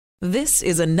This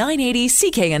is a 980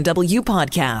 CKNW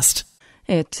podcast.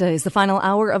 It is the final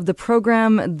hour of the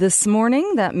program this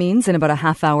morning. That means in about a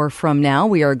half hour from now,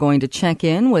 we are going to check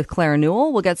in with Claire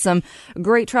Newell. We'll get some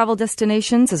great travel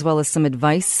destinations as well as some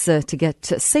advice to get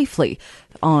safely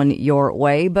on your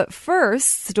way. But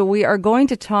first, we are going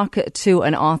to talk to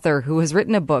an author who has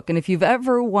written a book. And if you've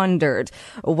ever wondered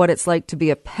what it's like to be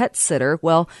a pet sitter,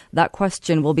 well, that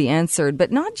question will be answered.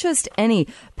 But not just any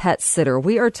pet sitter.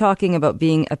 We are talking about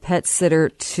being a pet sitter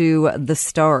to the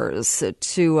stars,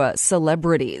 to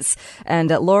celebrities.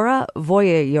 And Laura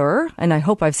Vorreyer, and I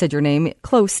hope I've said your name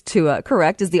close to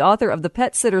correct, is the author of The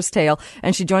Pet Sitter's Tale,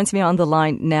 and she joins me on the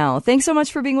line now. Thanks so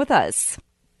much for being with us.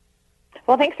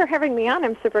 Well, thanks for having me on.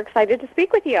 I'm super excited to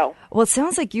speak with you. Well, it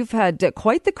sounds like you've had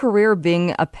quite the career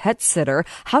being a pet sitter.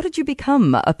 How did you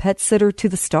become a pet sitter to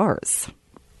the stars?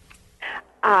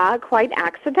 Quite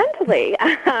accidentally.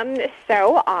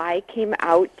 So I came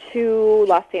out to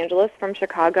Los Angeles from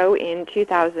Chicago in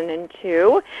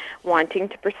 2002, wanting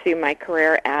to pursue my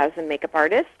career as a makeup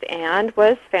artist, and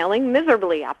was failing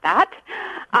miserably at that.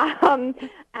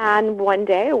 And one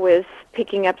day I was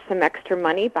picking up some extra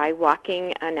money by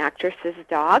walking an actress's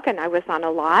dog, and I was on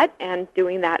a lot and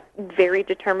doing that very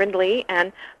determinedly.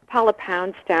 And Paula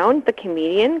Poundstone, the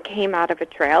comedian, came out of a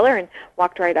trailer and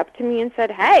walked right up to me and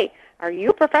said, "Hey, are you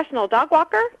a professional dog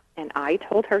walker?" And I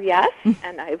told her yes,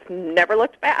 and I've never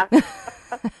looked back.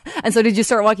 And so did you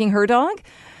start walking her dog?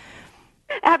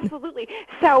 Absolutely.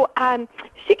 So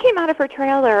she came out of her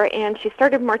trailer, and she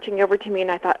started marching over to me, and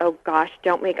I thought, oh, gosh,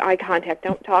 don't make eye contact,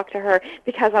 don't talk to her,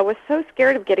 because I was so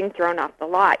scared of getting thrown off the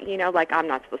lot, like I'm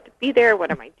not supposed to be there,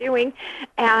 what am I doing?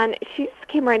 And she just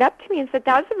came right up to me and said,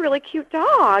 "That's a really cute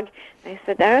dog." And I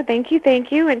said, "Oh, thank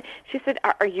you. And she said,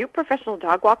 "Are you a professional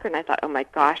dog walker?" And I thought, oh, my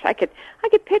gosh, I could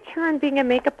pitch her in being a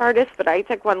makeup artist, but I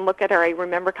took one look at her. I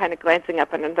remember kind of glancing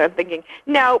up and I'm thinking,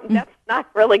 no, that's not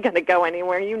really going to go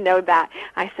anywhere. You know that.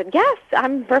 I said, "Yes,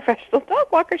 I'm a professional dog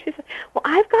walker." She said, "Well,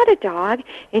 I've got a dog,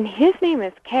 and his name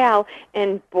is Cal,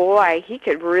 and boy, he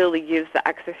could really use the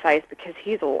exercise because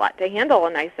he's a lot to handle."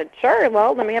 And I said, "Sure,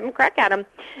 well, let me have him crack at him."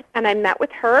 And I met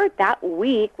with her that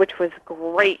week, which was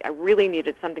great. I really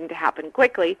needed something to happen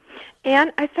quickly.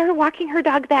 And I started walking her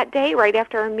dog that day right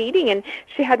after our meeting, and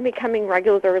she had me coming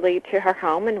regularly to her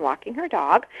home and walking her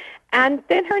dog. And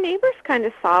then her neighbors kind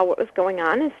of saw what was going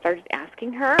on and started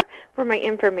asking her for my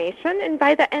information. And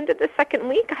by the end of the second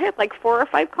week, I had like 4 or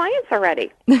 5 clients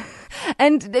already.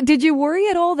 And did you worry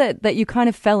at all that you kind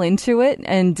of fell into it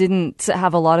and didn't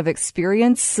have a lot of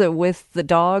experience with the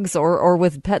dogs or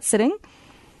with pet sitting?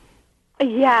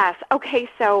 Yes. Okay,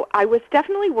 so I was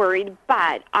definitely worried,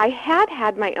 but I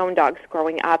had my own dogs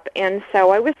growing up, and so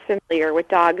I was familiar with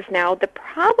dogs. Now, the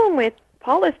problem with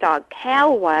Paula's dog,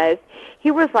 Cal, he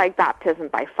was like baptism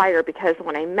by fire, because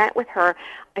when I met with her,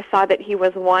 I saw that he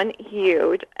was 1,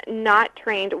 huge, not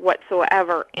trained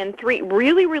whatsoever, and 3,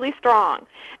 really, really strong.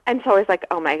 And so I was like,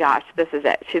 oh my gosh, this is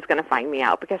it. She's going to find me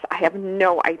out, because I have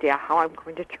no idea how I'm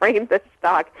going to train this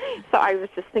dog. So I was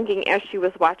just thinking as she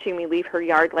was watching me leave her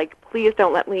yard, like, please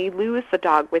don't let me lose the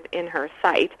dog within her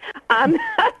sight.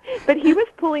 But he was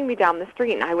pulling me down the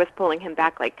street, and I was pulling him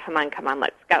back like, come on,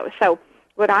 let's go. So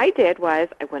what I did was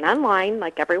I went online,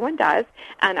 like everyone does,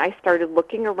 and I started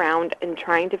looking around and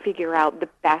trying to figure out the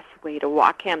best way to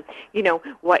walk him.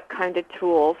 What kind of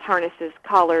tools, harnesses,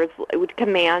 collars,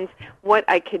 commands, what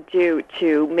I could do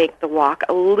to make the walk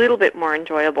a little bit more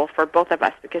enjoyable for both of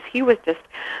us, because he was just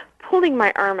pulling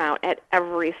my arm out at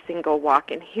every single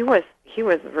walk, and he was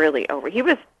really over. He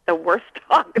was the worst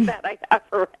dog that I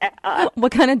ever had.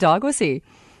 What kind of dog was he?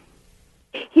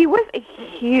 He was a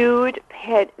huge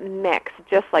pit mix,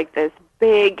 just like this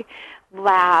big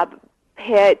lab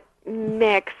pit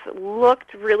mix.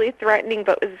 Looked really threatening,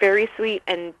 but was very sweet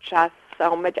and just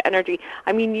so much energy.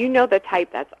 I mean, the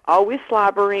type that's always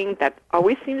slobbering, that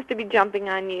always seems to be jumping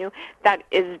on you, that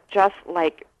is just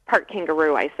like part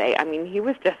kangaroo, I say. I mean, he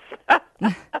was just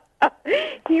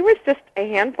a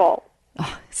handful.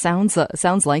 Oh, sounds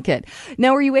like it.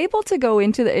 Now, were you able to go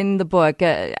into in the book,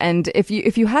 and if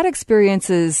you had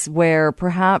experiences where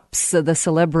perhaps the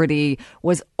celebrity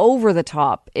was over the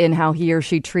top in how he or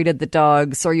she treated the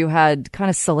dogs, or you had kind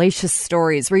of salacious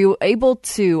stories, were you able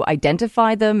to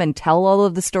identify them and tell all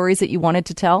of the stories that you wanted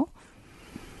to tell?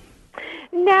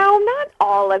 No, not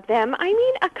all of them. I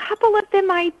mean, a couple of them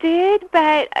I did,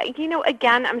 but,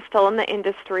 again, I'm still in the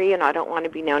industry, and I don't want to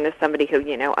be known as somebody who,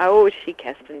 oh, she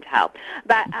kissed and tell.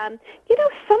 But,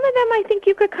 some of them I think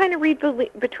you could kind of read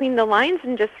between the lines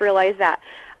and just realize that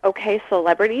okay,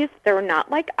 celebrities, they're not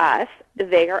like us.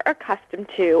 They are accustomed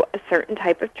to a certain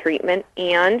type of treatment,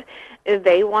 and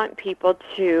they want people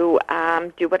to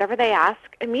do whatever they ask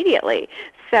immediately.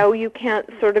 So you can't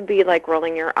sort of be like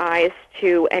rolling your eyes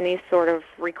to any sort of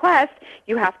request.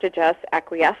 You have to just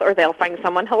acquiesce, or they'll find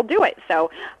someone who'll do it. So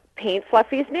paint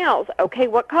Fluffy's nails. Okay,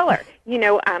 what color?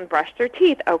 Brush their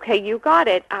teeth. Okay, you got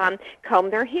it. Comb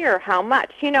their hair. How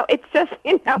much? It's just,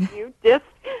 you just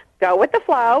go with the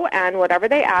flow, and whatever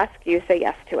they ask, you say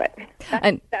yes to it.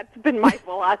 That's been my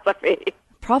philosophy.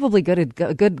 Probably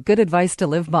good advice to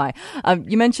live by.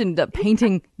 You mentioned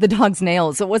painting the dog's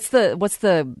nails. So what's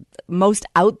the most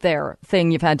out there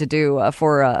thing you've had to do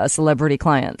for a celebrity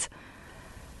client?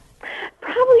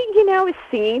 Probably,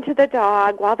 singing to the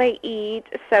dog while they eat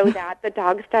so that the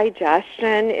dog's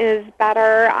digestion is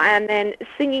better, and then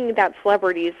singing that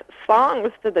celebrity's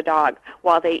songs to the dog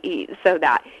while they eat so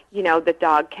that, the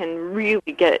dog can really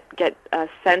get a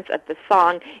sense of the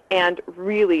song and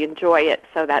really enjoy it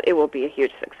so that it will be a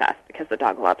huge success because the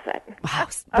dog loves it. Wow.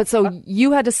 But so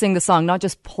you had to sing the song, not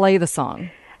just play the song.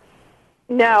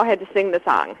 No, I had to sing the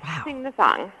song. Wow. Sing the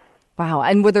song. Wow.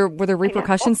 And were there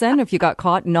repercussions then if you got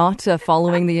caught not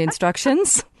following the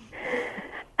instructions?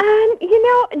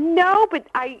 No, but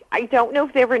I don't know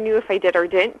if they ever knew if I did or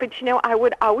didn't. But, I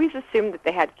would always assume that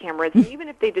they had cameras. And even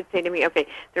if they did say to me, okay,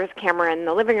 there's a camera in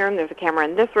the living room, there's a camera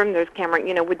in this room, there's a camera,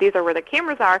 these are where the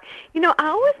cameras are. I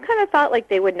always kind of thought like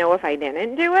they would know if I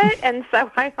didn't do it. And so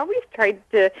I always tried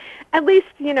to at least,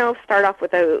 start off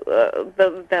with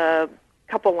the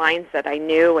couple lines that I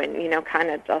knew and, kind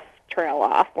of just trail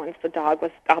off once the dog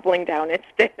was gobbling down its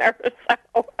dinner.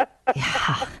 So.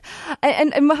 Yeah.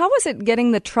 And how was it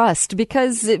getting the trust?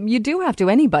 Because you do have to,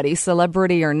 anybody,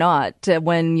 celebrity or not,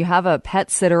 when you have a pet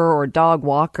sitter or dog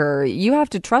walker, you have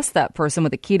to trust that person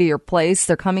with a key to your place.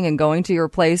 They're coming and going to your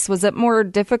place. Was it more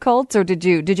difficult, or did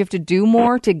you have to do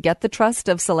more to get the trust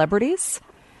of celebrities?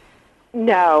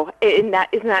 No, isn't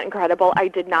that incredible? I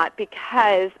did not,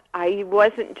 because I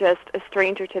wasn't just a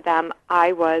stranger to them.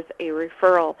 I was a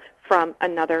referral from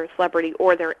another celebrity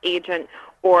or their agent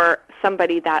or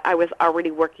somebody that I was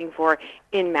already working for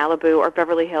in Malibu or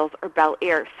Beverly Hills or Bel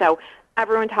Air. So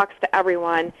everyone talks to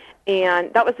everyone,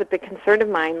 and that was a big concern of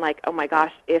mine, like, oh my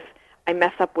gosh, if I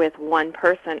mess up with one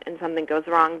person and something goes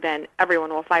wrong, then everyone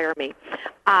will fire me.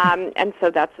 And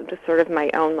so that's just sort of my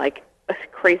own, like,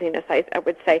 craziness, I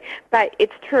would say. But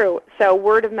it's true. So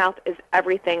word of mouth is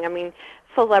everything. I mean,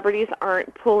 celebrities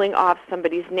aren't pulling off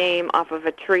somebody's name off of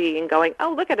a tree and going,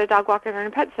 oh, look at a dog walker and a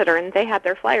pet sitter, and they had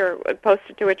their flyer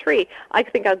posted to a tree. I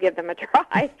think I'll give them a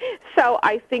try. So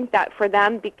I think that for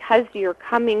them, because you're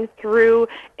coming through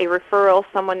a referral,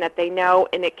 someone that they know,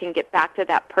 and it can get back to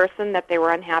that person that they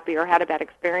were unhappy or had a bad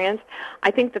experience,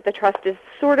 I think that the trust is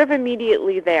sort of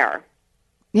immediately there.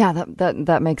 Yeah,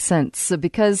 that makes sense,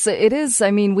 because it is,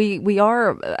 I mean, we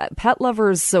are pet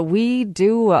lovers, so we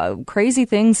do crazy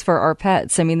things for our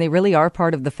pets. I mean, they really are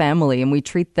part of the family, and we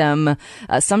treat them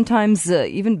sometimes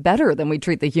even better than we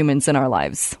treat the humans in our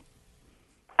lives.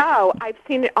 Oh, I've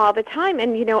seen it all the time,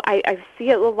 and, I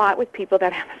see it a lot with people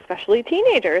that have especially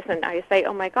teenagers, and I say,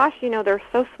 oh, my gosh, they're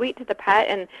so sweet to the pet,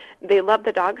 and they love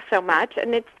the dog so much,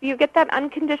 and you get that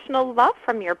unconditional love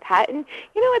from your pet, and,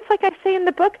 it's like I say in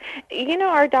the book,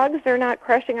 our dogs, they're not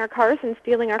crashing our cars and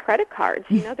stealing our credit cards.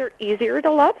 They're easier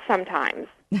to love sometimes.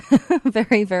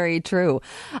 Very, very true.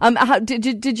 How,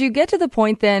 did you get to the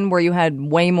point then where you had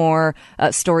way more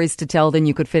stories to tell than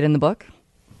you could fit in the book?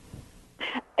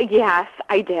 Yes,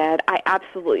 I did. I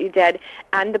absolutely did.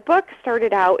 And the book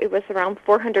started out, it was around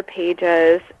 400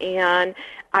 pages, and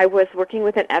I was working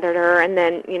with an editor, and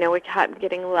then, it kept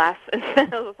getting less.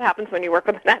 And this happens when you work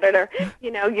with an editor.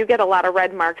 You get a lot of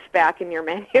red marks back in your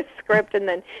manuscript, and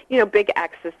then, big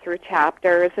X's through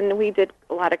chapters, and we did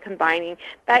a lot of combining.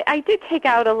 But I did take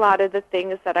out a lot of the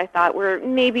things that I thought were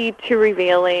maybe too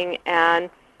revealing and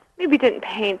maybe didn't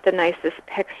paint the nicest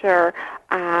picture.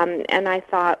 And I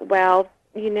thought, well,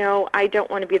 I don't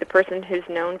want to be the person who's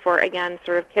known for, again,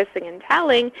 sort of kissing and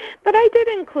telling, but I did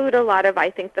include a lot of, I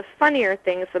think, the funnier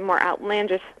things, the more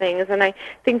outlandish things, and I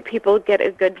think people get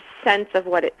a good sense of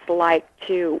what it's like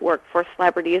to work for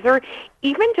celebrities or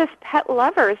even just pet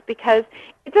lovers, because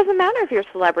it doesn't matter if you're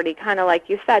a celebrity, kind of like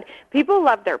you said. People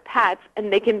love their pets,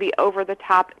 and they can be over the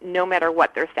top no matter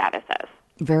what their status is.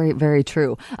 Very, very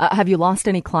true. Have you lost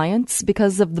any clients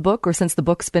because of the book or since the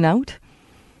book's been out?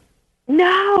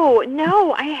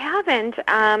 No, I haven't.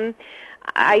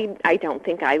 I don't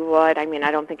think I would. I mean,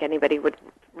 I don't think anybody would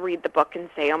read the book and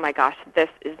say, oh my gosh, this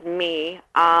is me.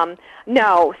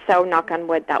 No, so knock on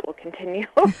wood, that will continue.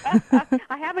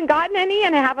 I haven't gotten any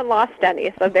and I haven't lost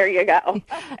any, so there you go.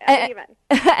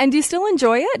 And do you still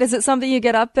enjoy it? Is it something you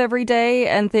get up every day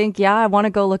and think, yeah, I want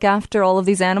to go look after all of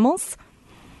these animals?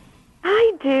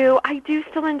 I do. I do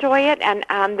still enjoy it, and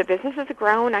the business has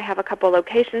grown. I have a couple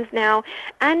locations now,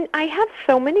 and I have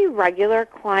so many regular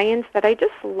clients that I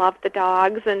just love the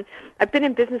dogs, and I've been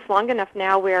in business long enough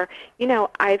now where,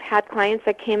 I've had clients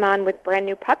that came on with brand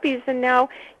new puppies, and now,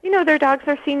 their dogs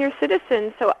are senior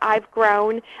citizens, so I've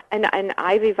grown, and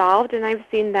I've evolved, and I've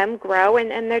seen them grow,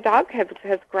 and their dog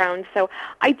has grown, so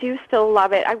I do still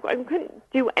love it. I couldn't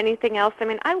do anything else. I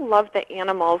mean, I love the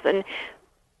animals, and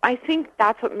I think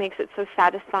that's what makes it so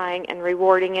satisfying and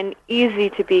rewarding and easy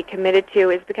to be committed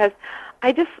to, is because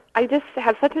I just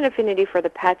have such an affinity for the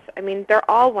pets. I mean, they're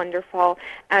all wonderful,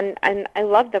 and I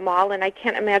love them all, and I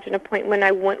can't imagine a point when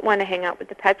I wouldn't want to hang out with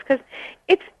the pets, because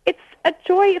it's a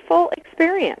joyful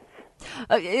experience.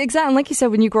 Exactly. And like you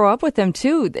said, when you grow up with them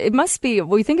too, it must be,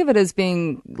 we think of it as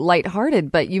being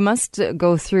lighthearted, but you must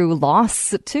go through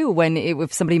loss too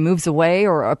if somebody moves away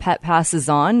or a pet passes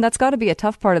on. That's got to be a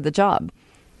tough part of the job.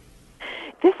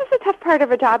 This is a tough part of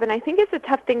a job, and I think it's a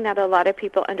tough thing that a lot of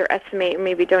people underestimate and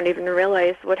maybe don't even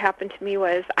realize. What happened to me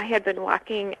was I had been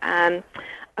walking a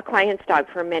client's dog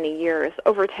for many years,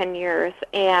 over 10 years,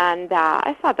 and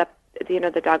I saw the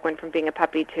dog went from being a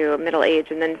puppy to a middle age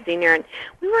and then senior, and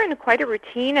we were in quite a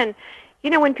routine. And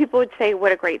when people would say,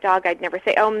 what a great dog, I'd never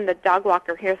say, oh, I'm the dog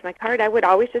walker, here's my card. I would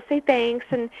always just say thanks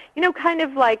and, kind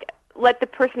of like let the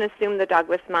person assume the dog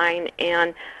was mine.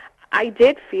 And I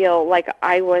did feel like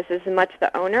I was as much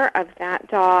the owner of that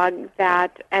dog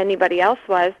that anybody else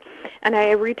was. And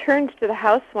I returned to the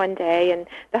house one day, and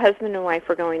the husband and wife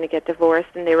were going to get divorced,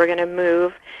 and they were going to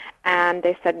move. And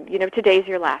they said, today's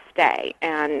your last day.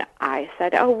 And I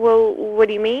said, oh, well, what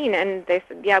do you mean? And they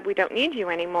said, yeah, we don't need you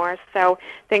anymore, so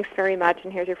thanks very much,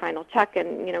 and here's your final check,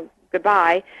 and,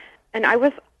 goodbye. And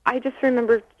I just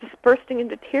remember just bursting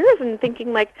into tears and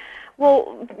thinking, like,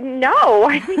 well, no,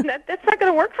 I mean, that's not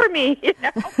going to work for me,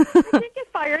 I can't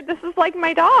get fired. This is like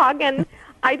my dog. And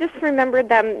I just remembered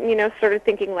them, sort of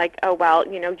thinking like, oh, well,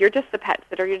 you're just the pet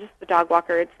sitter, you're just the dog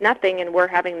walker, it's nothing, and we're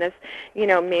having this,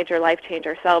 major life change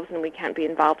ourselves, and we can't be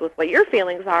involved with what your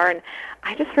feelings are. And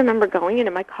I just remember going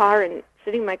into my car and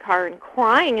sitting in my car and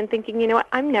crying and thinking, what,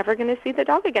 I'm never going to see the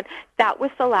dog again. That was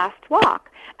the last walk.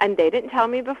 And they didn't tell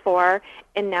me before,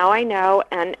 and now I know,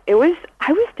 and I was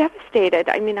devastated.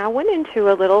 I mean, I went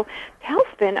into a little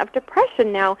tailspin of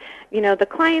depression. Now, the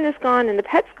client is gone and the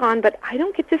pet's gone, but I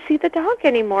don't get to see the dog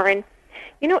anymore. And,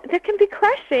 that can be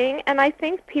crushing, and I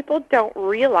think people don't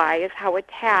realize how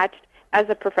attached, as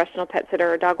a professional pet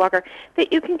sitter or dog walker,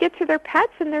 that you can get to their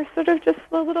pets, and they're sort of just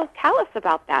a little callous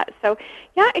about that. So,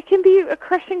 yeah, it can be a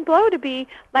crushing blow to be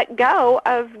let go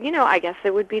of, I guess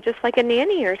it would be just like a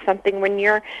nanny or something when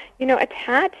you're,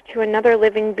 attached to another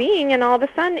living being, and all of a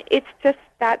sudden it's just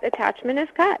that attachment is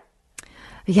cut.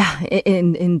 Yeah,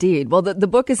 indeed. Well, the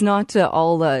book is not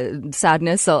all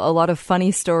sadness, a lot of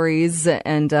funny stories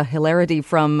and hilarity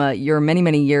from your many,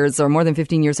 many years, or more than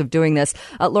 15 years of doing this.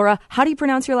 Laura, how do you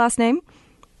pronounce your last name?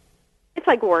 It's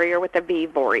like warrior with a V,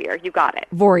 Vorreyer. You got it.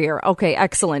 Vorreyer. Okay,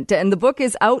 excellent. And the book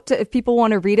is out if people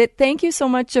want to read it. Thank you so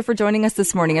much for joining us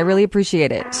this morning. I really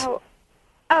appreciate it.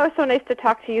 Oh, so nice to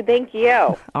talk to you. Thank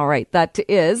you. All right. That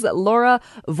is Laura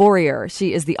Vorreyer.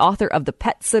 She is the author of The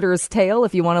Pet Sitter's Tale.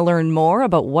 If you want to learn more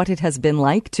about what it has been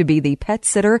like to be the pet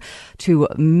sitter to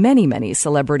many, many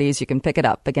celebrities, you can pick it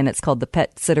up. Again, it's called The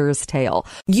Pet Sitter's Tale.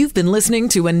 You've been listening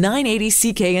to a 980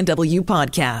 CKNW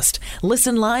podcast.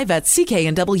 Listen live at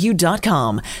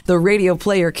cknw.com, the Radio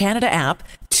Player Canada app,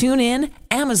 TuneIn,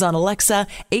 Amazon Alexa,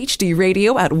 HD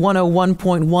Radio at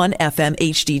 101.1 FM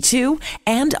HD2,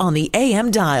 and on the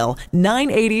AM dial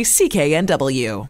 980 CKNW.